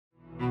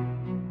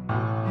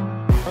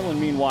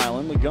meanwhile,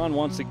 in the gun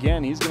once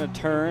again. He's going to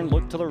turn,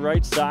 look to the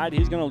right side.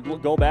 He's going to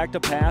go back to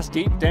pass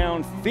deep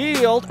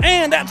downfield,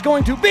 and that's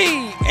going to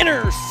be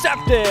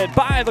intercepted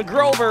by the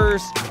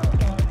Grovers.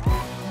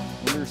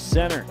 Under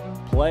center,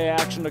 play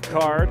action to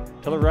Card.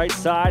 To the right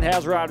side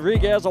has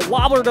Rodriguez, a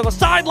wobbler to the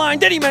sideline.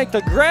 Did he make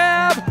the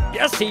grab?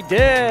 Yes, he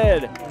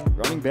did.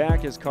 Running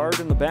back is Card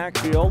in the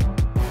backfield.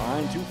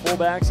 Behind two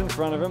fullbacks in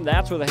front of him.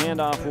 That's where the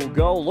handoff will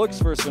go. Looks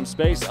for some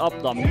space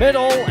up the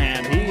middle,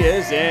 and he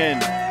is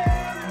in.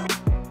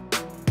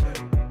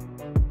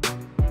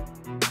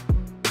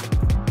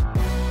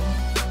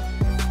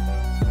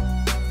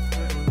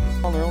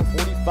 On their own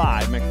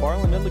 45,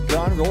 McFarland in the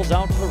gun, rolls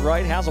out to the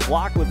right, has a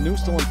block with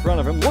Newstill in front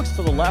of him, looks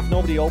to the left,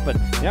 nobody open.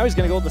 Now he's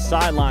going to go to the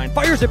sideline,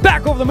 fires it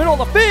back over the middle of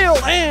the field,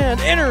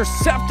 and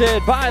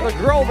intercepted by the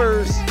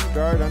Grovers.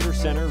 Guard under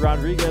center,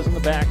 Rodriguez in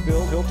the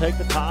backfield. He'll take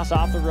the toss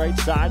off the right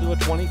side to the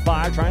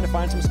 25, trying to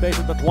find some space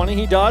at the 20.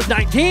 He does.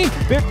 19,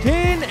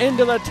 15,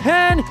 into the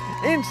 10,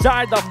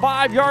 inside the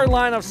 5-yard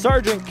line of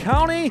Sargent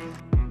County.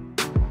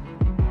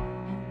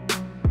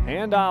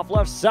 Handoff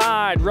left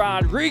side,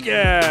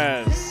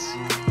 Rodriguez.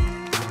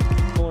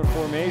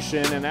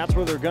 Formation, and that's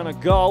where they're gonna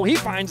go. He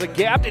finds a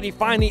gap. Did he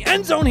find the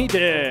end zone? He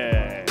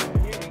did.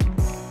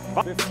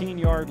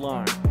 15-yard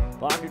line.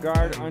 Pocket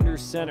guard under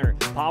center.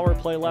 Power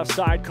play left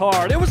side.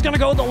 Card. It was gonna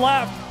go to the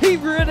left. He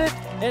rid it,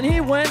 and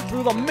he went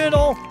through the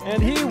middle,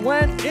 and he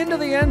went into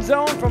the end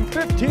zone from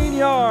 15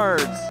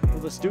 yards.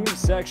 The student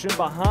section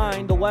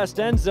behind the west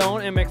end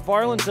zone, and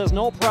McFarland says,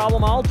 no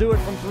problem, I'll do it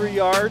from 3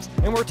 yards,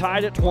 and we're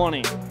tied at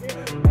 20.